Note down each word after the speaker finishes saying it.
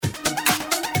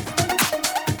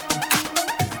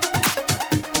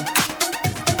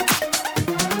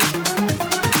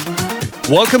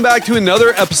Welcome back to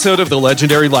another episode of the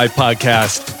Legendary Life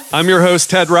Podcast. I'm your host,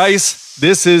 Ted Rice.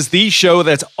 This is the show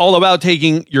that's all about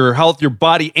taking your health, your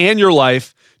body, and your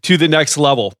life to the next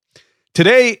level.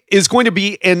 Today is going to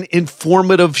be an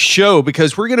informative show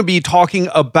because we're going to be talking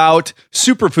about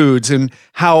superfoods and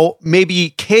how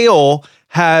maybe kale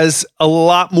has a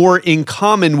lot more in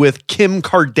common with Kim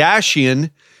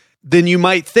Kardashian than you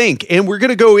might think. And we're going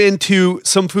to go into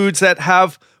some foods that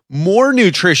have more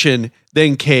nutrition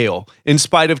than kale, in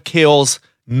spite of kale's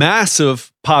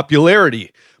massive popularity.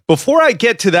 Before I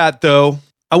get to that, though,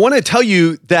 I want to tell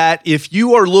you that if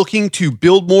you are looking to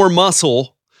build more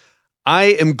muscle,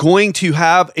 I am going to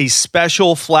have a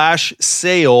special flash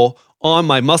sale on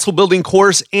my muscle building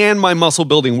course and my muscle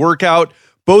building workout,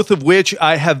 both of which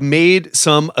I have made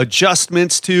some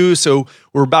adjustments to. So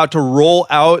we're about to roll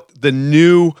out the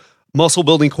new muscle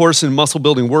building course and muscle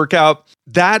building workout.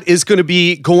 That is going to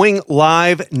be going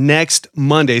live next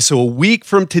Monday. So a week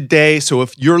from today. So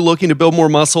if you're looking to build more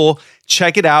muscle,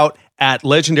 check it out at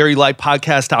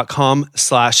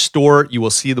legendarylifepodcast.com/store. You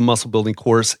will see the muscle building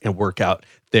course and workout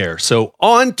there. So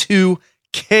on to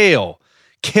kale.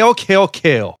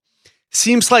 Kale.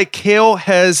 Seems like kale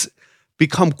has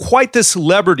become quite the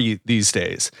celebrity these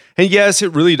days. And yes,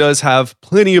 it really does have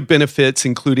plenty of benefits,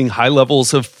 including high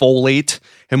levels of folate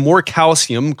and more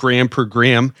calcium gram per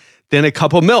gram than a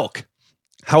cup of milk.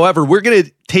 However, we're going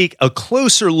to take a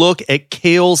closer look at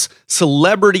kale's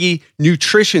celebrity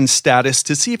nutrition status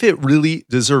to see if it really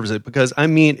deserves it, because I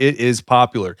mean, it is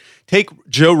popular. Take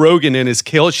Joe Rogan and his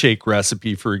kale shake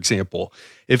recipe, for example.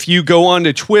 If you go on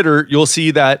to Twitter, you'll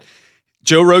see that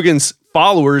Joe Rogan's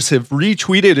followers have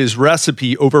retweeted his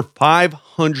recipe over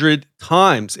 500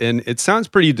 times, and it sounds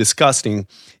pretty disgusting.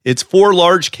 It's 4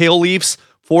 large kale leaves,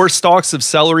 4 stalks of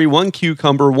celery, 1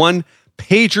 cucumber, 1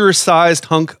 pager-sized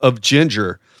hunk of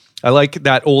ginger. I like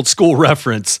that old school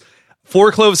reference.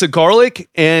 4 cloves of garlic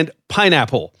and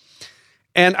pineapple.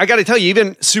 And I got to tell you,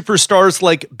 even superstars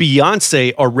like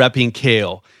Beyonce are repping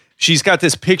kale. She's got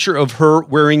this picture of her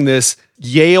wearing this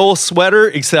Yale sweater,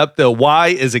 except the Y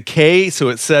is a K, so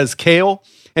it says kale.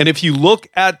 And if you look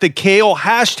at the kale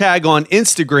hashtag on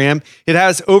Instagram, it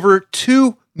has over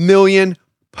 2 million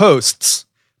posts.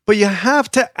 But you have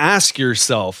to ask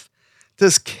yourself,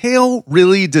 does kale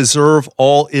really deserve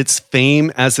all its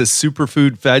fame as a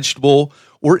superfood vegetable?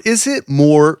 Or is it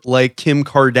more like Kim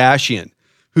Kardashian,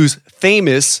 who's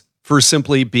famous for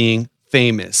simply being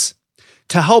famous?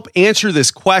 To help answer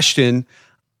this question,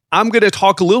 I'm going to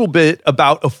talk a little bit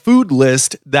about a food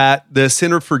list that the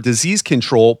Center for Disease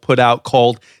Control put out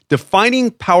called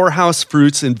Defining Powerhouse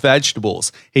Fruits and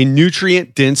Vegetables, a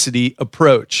Nutrient Density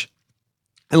Approach.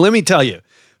 And let me tell you,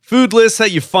 food lists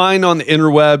that you find on the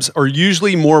interwebs are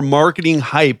usually more marketing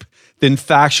hype than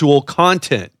factual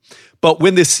content. But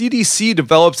when the CDC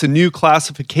develops a new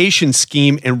classification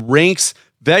scheme and ranks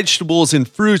vegetables and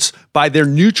fruits by their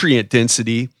nutrient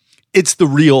density, it's the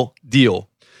real deal.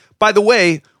 By the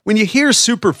way, when you hear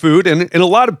superfood, and a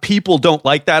lot of people don't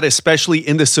like that, especially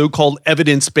in the so-called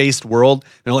evidence-based world,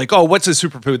 they're like, oh, what's a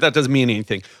superfood? That doesn't mean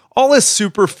anything. All a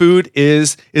superfood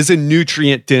is a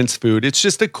nutrient-dense food. It's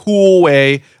just a cool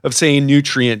way of saying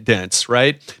nutrient-dense,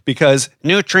 right? Because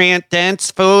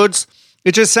nutrient-dense foods,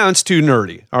 it just sounds too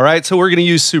nerdy, all right? So we're going to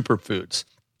use superfoods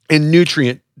and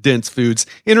nutrient-dense foods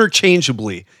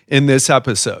interchangeably in this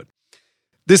episode.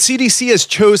 The CDC has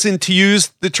chosen to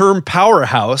use the term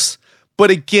powerhouse, but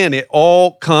again, it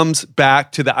all comes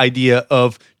back to the idea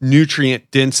of nutrient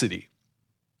density.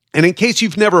 And in case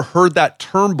you've never heard that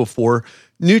term before,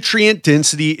 nutrient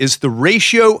density is the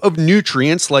ratio of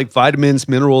nutrients like vitamins,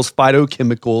 minerals,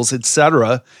 phytochemicals,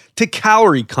 etc., to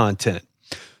calorie content.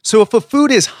 So if a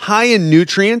food is high in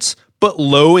nutrients but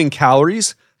low in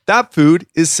calories, that food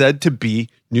is said to be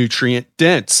nutrient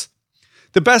dense.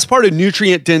 The best part of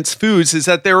nutrient-dense foods is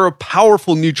that they're a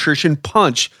powerful nutrition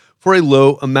punch for a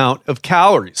low amount of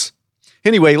calories.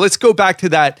 Anyway, let's go back to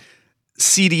that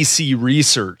CDC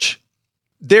research.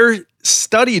 Their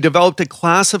study developed a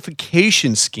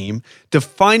classification scheme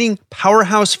defining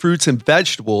powerhouse fruits and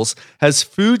vegetables as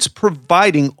foods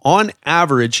providing, on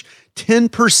average,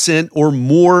 10% or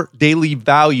more daily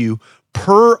value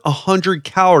per 100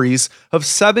 calories of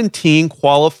 17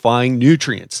 qualifying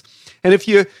nutrients. And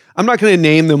I'm not going to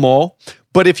name them all,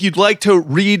 but if you'd like to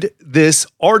read this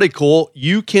article,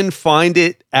 you can find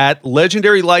it at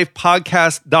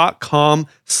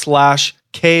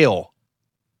legendarylifepodcast.com/kale.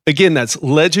 Again, that's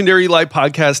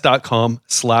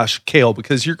legendarylifepodcast.com/kale,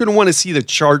 because you're going to want to see the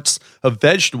charts of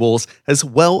vegetables as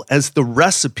well as the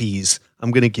recipes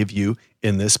I'm going to give you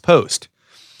in this post.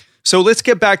 So let's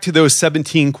get back to those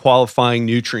 17 qualifying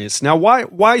nutrients. Now,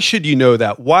 why should you know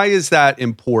that? Why is that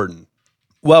important?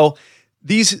 Well,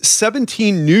 these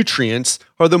 17 nutrients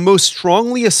are the most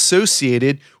strongly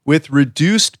associated with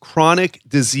reduced chronic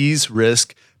disease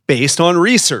risk based on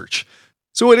research.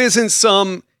 So it isn't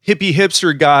some hippie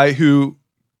hipster guy who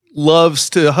loves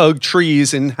to hug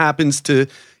trees and happens to,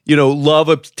 love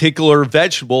a particular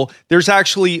vegetable. There's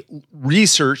actually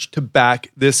research to back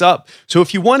this up. So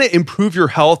if you want to improve your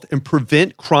health and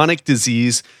prevent chronic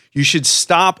disease, you should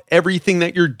stop everything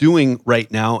that you're doing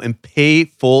right now and pay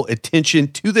full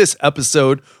attention to this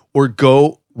episode or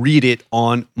go read it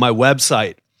on my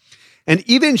website. And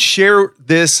even share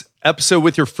this episode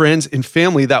with your friends and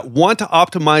family that want to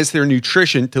optimize their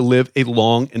nutrition to live a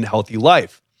long and healthy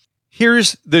life.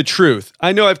 Here's the truth.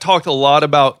 I know I've talked a lot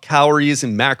about calories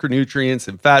and macronutrients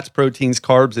and fats, proteins,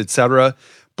 carbs, etc.,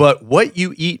 but what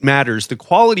you eat matters. The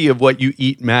quality of what you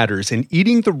eat matters, and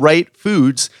eating the right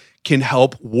foods can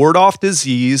help ward off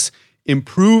disease,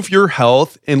 improve your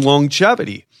health and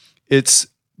longevity. It's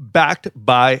backed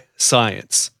by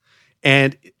science.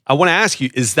 And I want to ask you,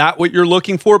 is that what you're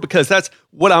looking for? Because that's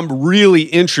what I'm really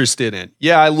interested in.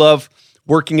 Yeah, I love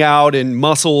working out and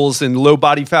muscles and low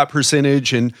body fat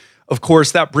percentage. And of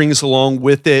course, that brings along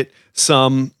with it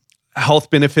some health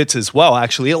benefits as well.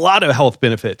 Actually, a lot of health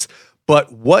benefits.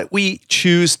 But what we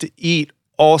choose to eat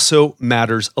also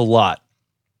matters a lot.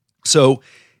 So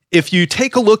if you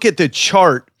take a look at the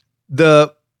chart,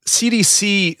 the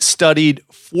CDC studied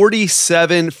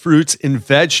 47 fruits and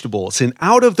vegetables. And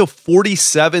out of the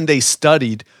 47 they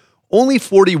studied, only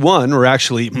 41, or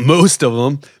actually most of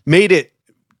them, made it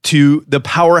to the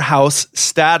powerhouse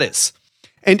status.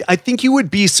 And I think you would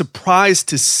be surprised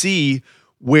to see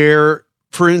where,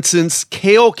 for instance,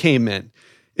 kale came in.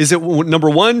 Is it number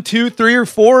 1, 2, 3, or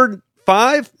 4,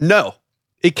 5? No,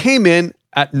 it came in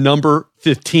at number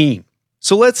 15.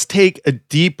 So let's take a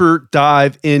deeper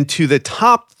dive into the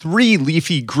top 3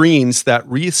 leafy greens that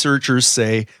researchers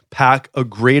say pack a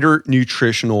greater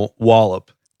nutritional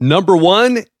wallop. Number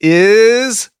 1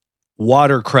 is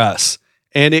watercress,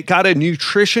 and it got a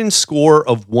nutrition score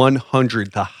of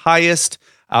 100, the highest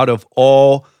out of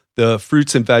all the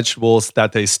fruits and vegetables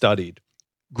that they studied.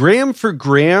 Gram for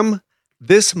gram,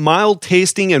 this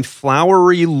mild-tasting and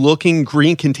flowery-looking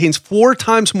green contains 4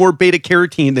 times more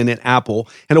beta-carotene than an apple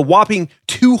and a whopping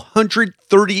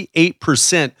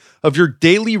 238% of your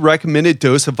daily recommended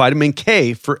dose of vitamin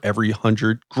K for every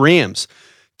 100 grams.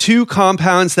 2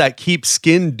 compounds that keep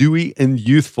skin dewy and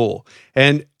youthful.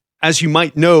 And as you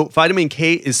might know, vitamin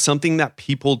K is something that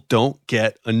people don't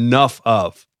get enough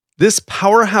of. This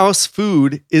powerhouse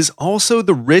food is also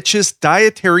the richest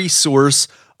dietary source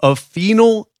of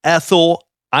phenylethyl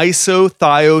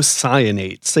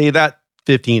isothiocyanate, say that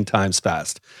 15 times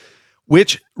fast,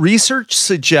 which research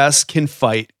suggests can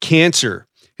fight cancer.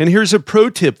 And here's a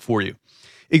pro tip for you.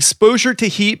 Exposure to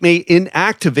heat may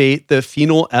inactivate the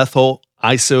phenylethyl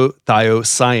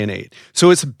isothiocyanate. So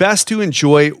it's best to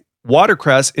enjoy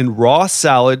watercress in raw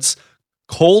salads,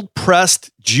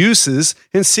 cold-pressed juices,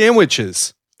 and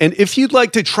sandwiches. And if you'd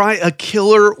like to try a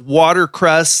killer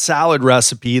watercress salad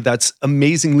recipe that's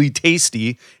amazingly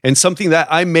tasty and something that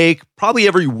I make probably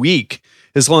every week,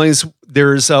 as long as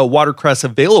there's watercress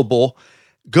available,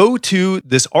 go to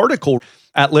this article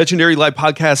at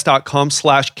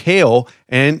legendarylifepodcast.com/kale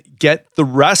and get the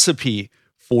recipe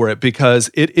for it because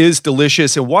it is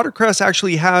delicious. And watercress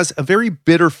actually has a very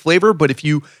bitter flavor, but if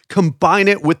you combine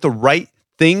it with the right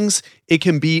things, it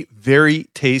can be very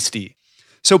tasty.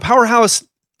 So powerhouse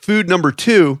food number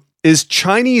 2 is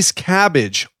Chinese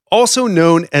cabbage, also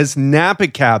known as Napa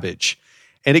cabbage.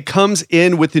 And it comes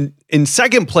in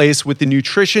second place with the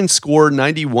nutrition score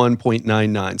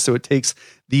 91.99. So it takes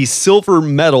the silver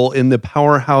medal in the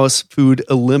Powerhouse Food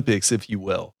Olympics, if you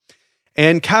will.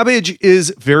 And cabbage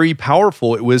is very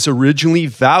powerful. It was originally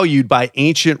valued by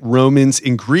ancient Romans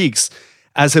and Greeks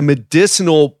as a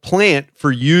medicinal plant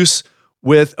for use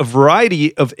with a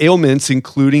variety of ailments,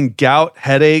 including gout,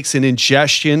 headaches, and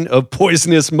ingestion of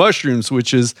poisonous mushrooms,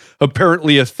 which is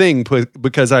apparently a thing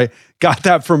because I got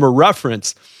that from a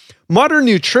reference. Modern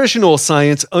nutritional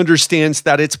science understands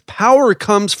that its power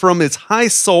comes from its high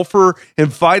sulfur and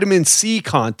vitamin C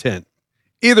content.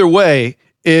 Either way,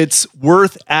 it's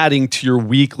worth adding to your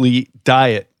weekly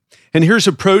diet. And here's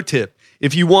a pro tip.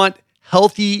 If you want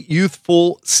healthy,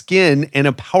 youthful skin and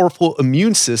a powerful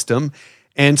immune system,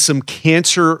 and some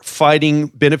cancer-fighting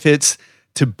benefits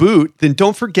to boot, then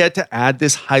don't forget to add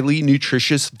this highly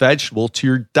nutritious vegetable to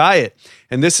your diet.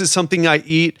 And this is something I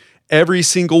eat every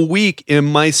single week in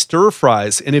my stir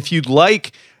fries. And if you'd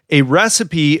like a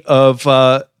recipe of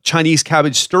Chinese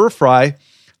cabbage stir fry,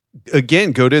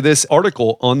 again, go to this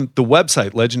article on the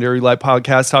website,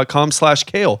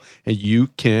 legendarylifepodcast.com/kale, and you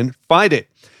can find it.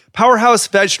 Powerhouse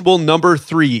vegetable number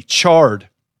 3, chard,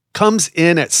 comes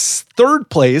in at third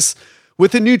place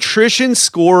with a nutrition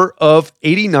score of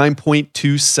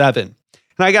 89.27. And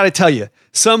I got to tell you,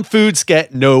 some foods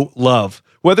get no love.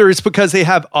 Whether it's because they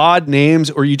have odd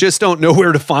names or you just don't know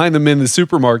where to find them in the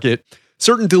supermarket,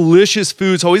 certain delicious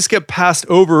foods always get passed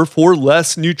over for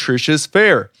less nutritious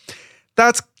fare.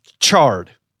 That's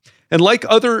chard. And like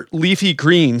other leafy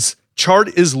greens, chard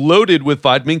is loaded with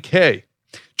vitamin K.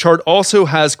 Chard also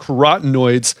has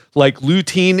carotenoids like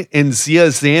lutein and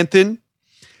zeaxanthin,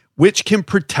 which can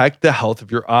protect the health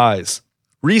of your eyes.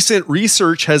 Recent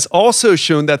research has also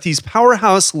shown that these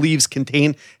powerhouse leaves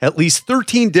contain at least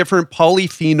 13 different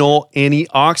polyphenol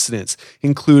antioxidants,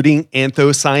 including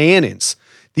anthocyanins.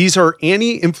 These are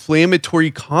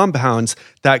anti-inflammatory compounds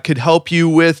that could help you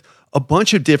with a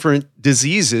bunch of different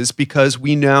diseases, because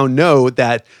we now know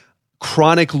that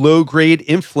chronic low-grade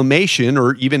inflammation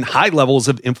or even high levels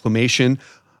of inflammation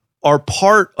are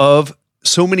part of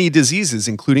so many diseases,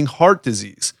 including heart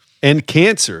disease and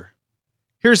cancer.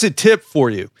 Here's a tip for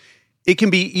you. It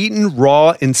can be eaten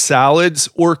raw in salads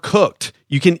or cooked.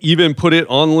 You can even put it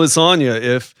on lasagna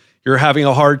if you're having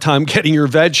a hard time getting your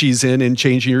veggies in and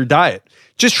changing your diet.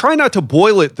 Just try not to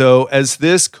boil it though, as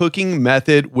this cooking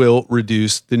method will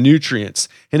reduce the nutrients.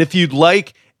 And if you'd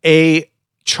like a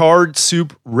chard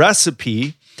soup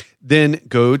recipe, then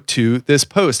go to this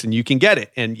post and you can get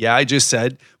it. And yeah, I just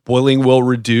said boiling will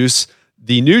reduce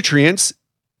the nutrients,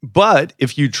 but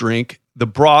if you drink the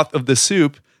broth of the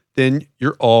soup, then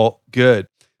you're all good.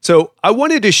 So I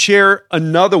wanted to share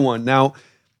another one. Now,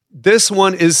 this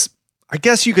one is, I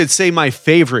guess you could say, my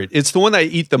favorite. It's the one that I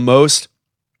eat the most,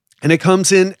 and it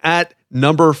comes in at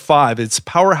number 5. It's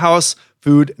powerhouse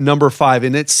food number 5,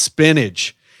 and it's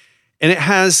spinach. And it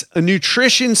has a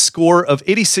nutrition score of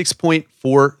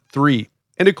 86.43.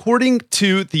 And according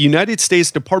to the United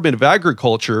States Department of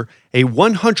Agriculture, a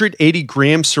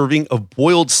 180-gram serving of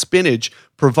boiled spinach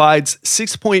provides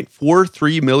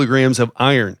 6.43 milligrams of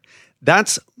iron.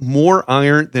 That's more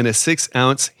iron than a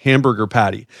 6-ounce hamburger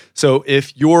patty. So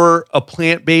if you're a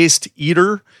plant-based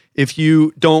eater, if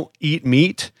you don't eat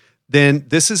meat, then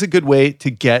this is a good way to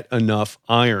get enough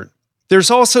iron. There's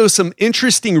also some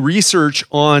interesting research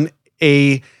on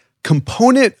a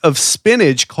component of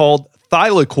spinach called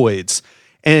thylakoids.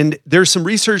 And there's some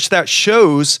research that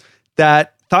shows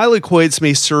that thylakoids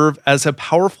may serve as a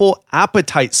powerful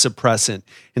appetite suppressant.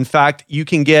 In fact, you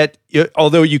can get,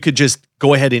 although you could just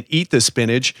go ahead and eat the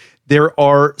spinach, there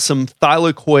are some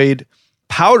thylakoid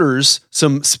powders,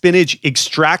 some spinach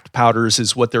extract powders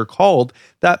is what they're called,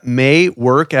 that may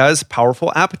work as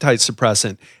powerful appetite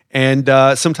suppressant. And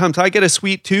sometimes I get a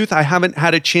sweet tooth. I haven't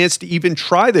had a chance to even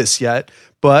try this yet,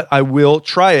 but I will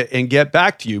try it and get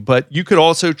back to you. But you could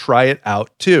also try it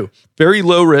out too. Very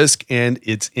low risk and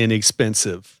it's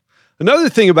inexpensive. Another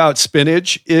thing about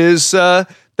spinach is that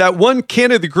one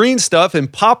can of the green stuff and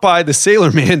Popeye the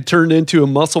Sailor Man turned into a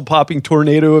muscle-popping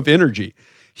tornado of energy.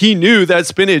 He knew that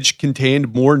spinach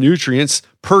contained more nutrients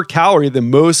per calorie than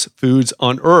most foods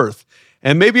on Earth.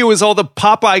 And maybe it was all the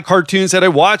Popeye cartoons that I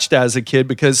watched as a kid,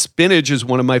 because spinach is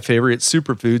one of my favorite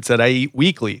superfoods that I eat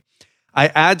weekly. I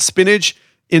add spinach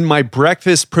in my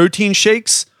breakfast protein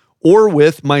shakes or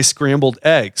with my scrambled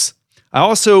eggs. I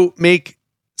also make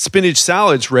spinach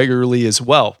salads regularly as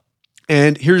well.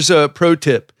 And here's a pro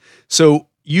tip. So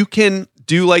you can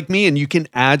do like me and you can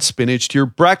add spinach to your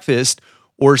breakfast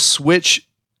or switch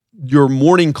your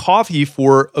morning coffee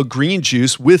for a green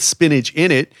juice with spinach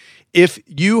in it. If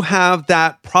you have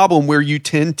that problem where you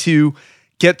tend to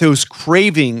get those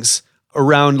cravings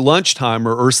around lunchtime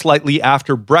or slightly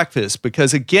after breakfast,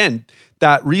 because again,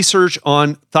 that research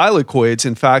on thylakoids,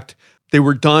 in fact, they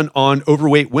were done on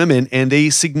overweight women and they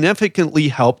significantly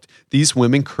helped these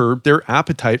women curb their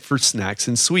appetite for snacks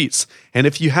and sweets. And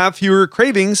if you have fewer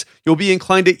cravings, you'll be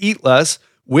inclined to eat less,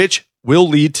 which will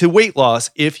lead to weight loss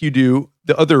if you do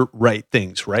the other right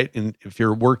things, right? And if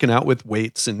you're working out with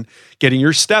weights and getting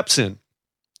your steps in.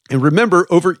 And remember,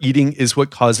 overeating is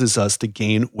what causes us to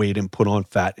gain weight and put on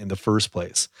fat in the first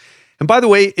place. And by the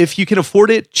way, if you can afford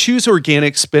it, choose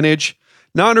organic spinach.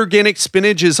 Non-organic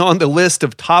spinach is on the list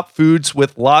of top foods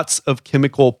with lots of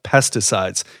chemical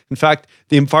pesticides. In fact,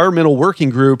 the Environmental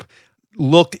Working Group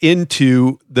looked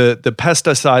into the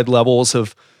pesticide levels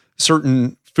of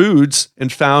certain foods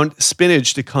and found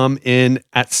spinach to come in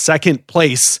at second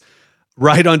place,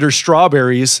 right under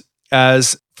strawberries,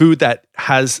 as food that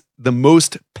has the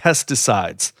most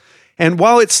pesticides. And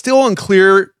while it's still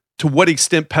unclear to what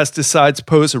extent pesticides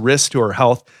pose a risk to our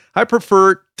health, I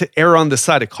prefer to err on the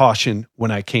side of caution when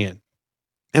I can.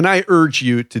 And I urge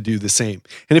you to do the same.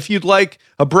 And if you'd like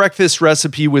a breakfast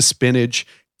recipe with spinach,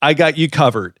 I got you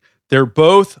covered. They're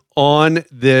both on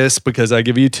this, because I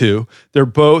give you two, they're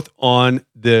both on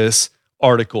this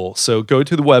article. So go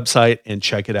to the website and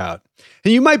check it out.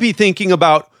 And you might be thinking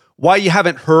about why you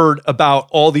haven't heard about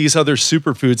all these other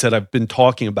superfoods that I've been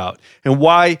talking about, and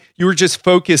why you were just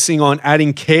focusing on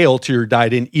adding kale to your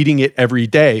diet and eating it every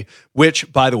day,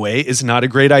 which, by the way, is not a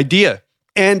great idea.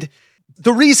 And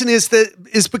the reason is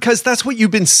because that's what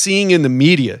you've been seeing in the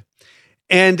media.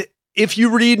 And if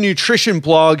you read nutrition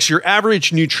blogs, your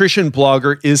average nutrition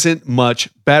blogger isn't much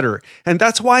better. And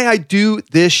that's why I do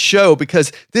this show,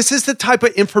 because this is the type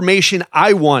of information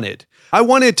I wanted. I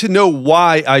wanted to know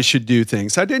why I should do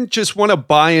things. I didn't just want to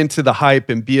buy into the hype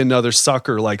and be another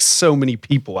sucker like so many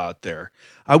people out there.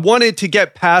 I wanted to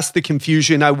get past the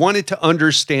confusion. I wanted to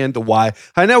understand the why,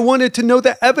 and I wanted to know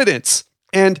the evidence.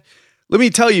 And let me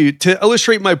tell you, to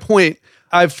illustrate my point,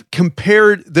 I've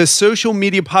compared the social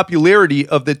media popularity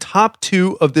of the top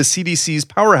two of the CDC's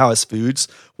powerhouse foods,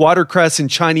 watercress and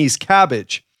Chinese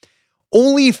cabbage.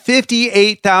 Only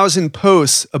 58,000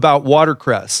 posts about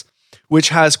watercress, which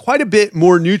has quite a bit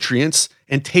more nutrients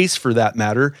and taste for that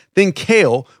matter than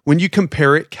kale when you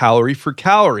compare it calorie for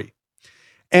calorie.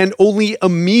 And only a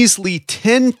measly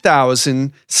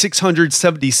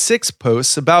 10,676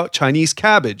 posts about Chinese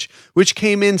cabbage, which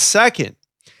came in second.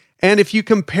 And if you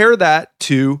compare that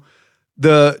to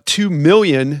the 2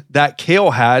 million that kale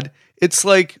had, it's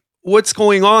like, what's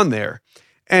going on there?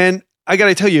 And I got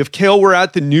to tell you, if kale were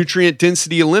at the nutrient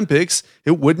density Olympics,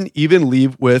 it wouldn't even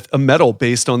leave with a medal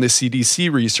based on the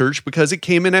CDC research, because it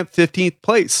came in at 15th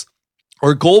place.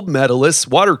 Our gold medalist,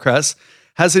 watercress,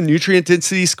 has a nutrient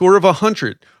density score of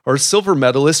 100. Our silver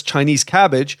medalist, Chinese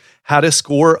cabbage, had a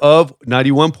score of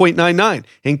 91.99.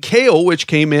 And kale, which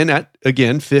came in at,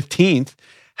 again, 15th,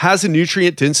 has a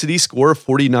nutrient density score of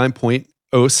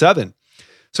 49.07.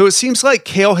 So it seems like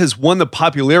kale has won the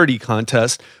popularity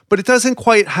contest, but it doesn't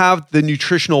quite have the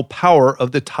nutritional power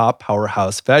of the top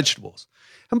powerhouse vegetables.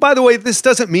 And by the way, this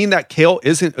doesn't mean that kale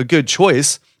isn't a good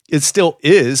choice. It still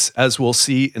is, as we'll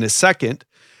see in a second.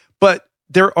 But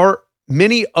there are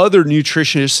many other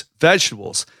nutritious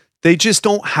vegetables. They just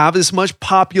don't have as much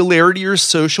popularity or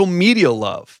social media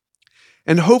love.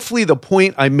 And hopefully the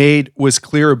point I made was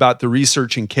clear about the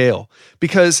research in kale,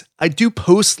 because I do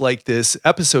posts like this,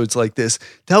 episodes like this,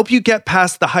 to help you get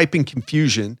past the hype and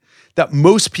confusion that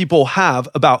most people have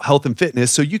about health and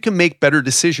fitness, so you can make better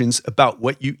decisions about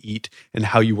what you eat and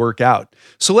how you work out.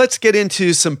 So let's get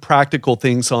into some practical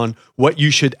things on what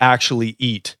you should actually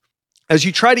eat. As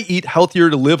you try to eat healthier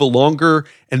to live a longer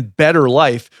and better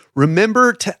life,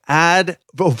 remember to add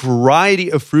a variety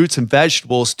of fruits and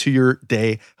vegetables to your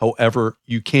day however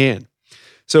you can.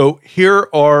 So here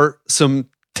are some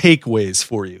takeaways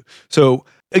for you. So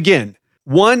again,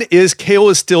 one is kale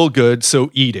is still good,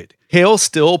 so eat it. Kale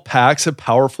still packs a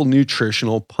powerful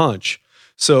nutritional punch,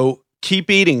 so keep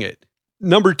eating it.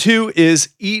 Number two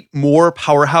is eat more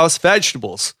powerhouse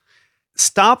vegetables.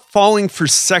 Stop falling for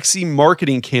sexy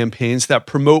marketing campaigns that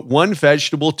promote one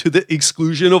vegetable to the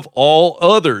exclusion of all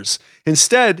others.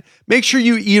 Instead, make sure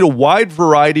you eat a wide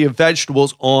variety of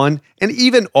vegetables on and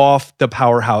even off the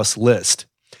powerhouse list.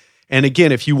 And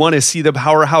again, if you want to see the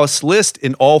powerhouse list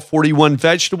in all 41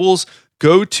 vegetables,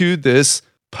 go to this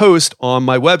post on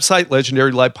my website,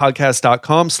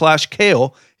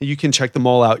 legendarylifepodcast.com/kale, and you can check them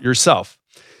all out yourself.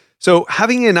 So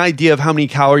having an idea of how many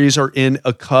calories are in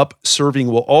a cup serving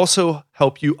will also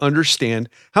help you understand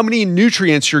how many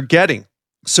nutrients you're getting.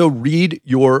 So read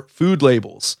your food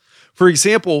labels. For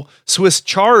example, Swiss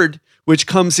chard, which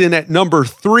comes in at number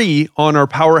 3 on our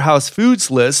powerhouse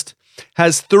foods list,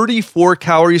 has 34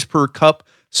 calories per cup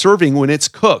serving when it's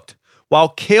cooked, while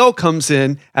kale comes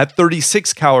in at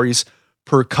 36 calories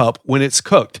per cup when it's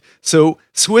cooked. So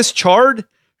Swiss chard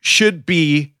should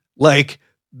be like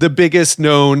the biggest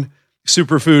known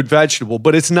superfood vegetable,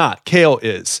 but it's not. Kale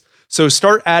is. So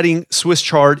start adding Swiss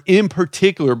chard in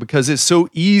particular, because it's so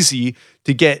easy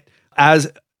to get as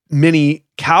many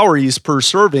calories per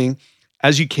serving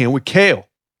as you can with kale.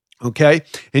 Okay.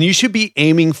 And you should be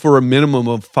aiming for a minimum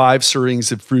of 5 servings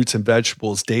of fruits and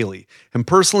vegetables daily. And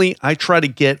personally, I try to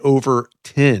get over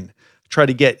 10. Try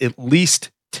to get at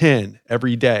least 10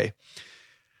 every day.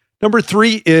 Number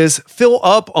 3 is fill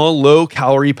up on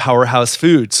low-calorie powerhouse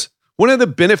foods. One of the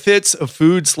benefits of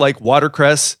foods like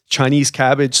watercress, Chinese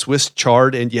cabbage, Swiss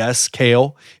chard, and yes,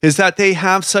 kale, is that they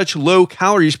have such low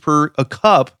calories per a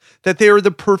cup that they are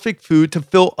the perfect food to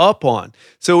fill up on.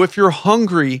 So if you're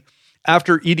hungry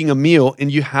after eating a meal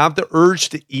and you have the urge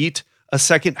to eat a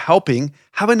second helping,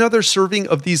 have another serving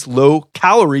of these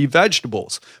low-calorie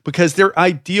vegetables, because they're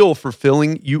ideal for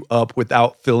filling you up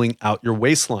without filling out your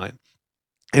waistline.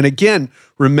 And again,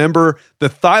 remember the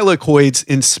thylakoids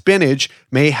in spinach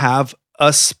may have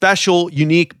a special,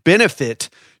 unique benefit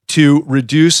to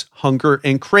reduce hunger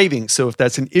and craving. So if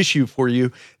that's an issue for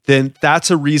you, then that's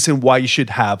a reason why you should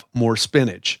have more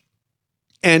spinach.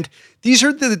 And these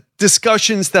are the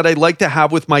discussions that I like to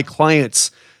have with my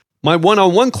clients, my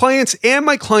one-on-one clients and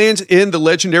my clients in the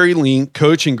Legendary Lean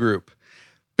coaching group.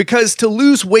 Because to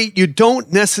lose weight, you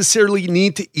don't necessarily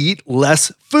need to eat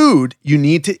less food. You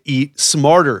need to eat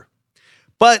smarter.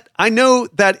 But I know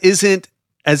that isn't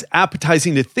as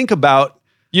appetizing to think about,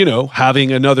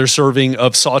 having another serving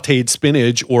of sauteed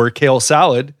spinach or kale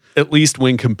salad, at least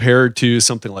when compared to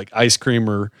something like ice cream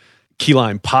or key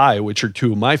lime pie, which are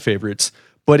two of my favorites.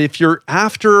 But if you're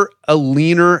after a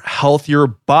leaner, healthier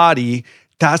body,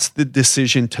 that's the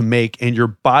decision to make, and your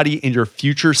body and your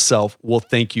future self will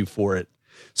thank you for it.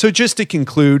 So just to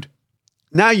conclude,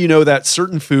 now you know that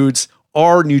certain foods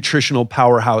are nutritional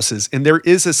powerhouses, and there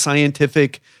is a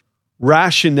scientific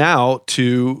rationale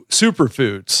to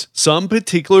superfoods. Some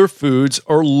particular foods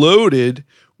are loaded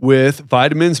with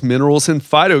vitamins, minerals, and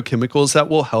phytochemicals that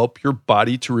will help your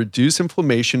body to reduce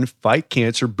inflammation, fight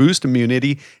cancer, boost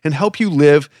immunity, and help you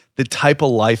live the type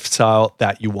of lifestyle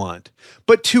that you want.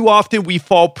 But too often we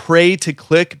fall prey to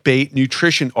clickbait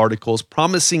nutrition articles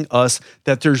promising us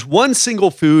that there's one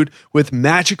single food with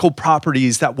magical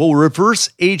properties that will reverse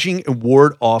aging and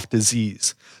ward off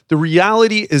disease. The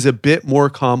reality is a bit more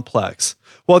complex.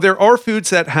 While there are foods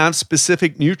that have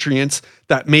specific nutrients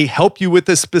that may help you with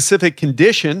a specific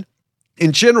condition,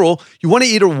 in general, you want to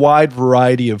eat a wide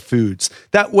variety of foods.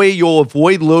 That way you'll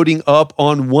avoid loading up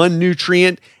on one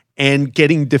nutrient and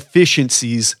getting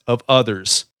deficiencies of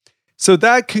others. So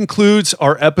that concludes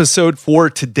our episode for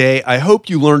today. I hope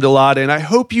you learned a lot, and I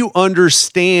hope you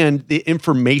understand the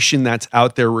information that's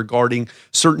out there regarding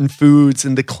certain foods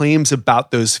and the claims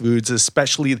about those foods,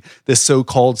 especially the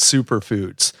so-called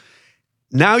superfoods.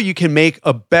 Now you can make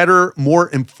a better, more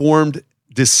informed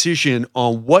decision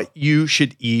on what you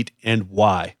should eat and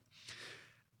why.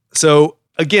 So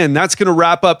again, that's going to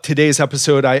wrap up today's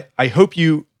episode. I hope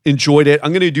you enjoyed it.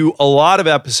 I'm going to do a lot of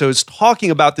episodes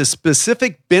talking about the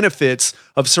specific benefits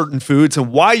of certain foods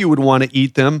and why you would want to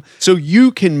eat them so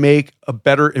you can make a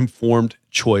better informed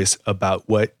choice about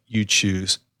what you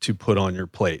choose to put on your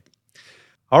plate.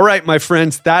 All right, my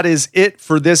friends, that is it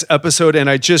for this episode. And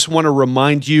I just want to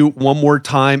remind you one more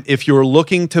time, if you're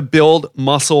looking to build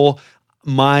muscle,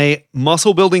 my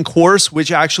muscle building course, which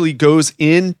actually goes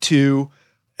into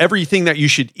everything that you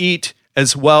should eat,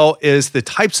 as well as the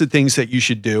types of things that you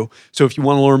should do. So if you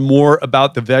want to learn more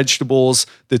about the vegetables,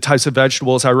 the types of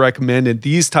vegetables I recommend, and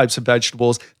these types of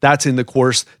vegetables, that's in the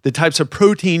course, the types of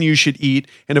protein you should eat,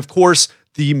 and of course,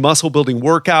 the muscle building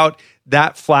workout.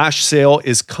 That flash sale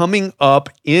is coming up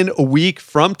in a week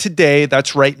from today.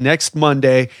 That's right, next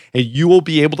Monday. And you will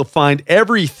be able to find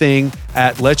everything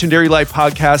at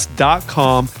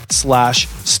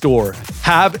legendarylifepodcast.com/store.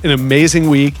 Have an amazing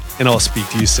week, and I'll speak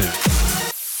to you soon.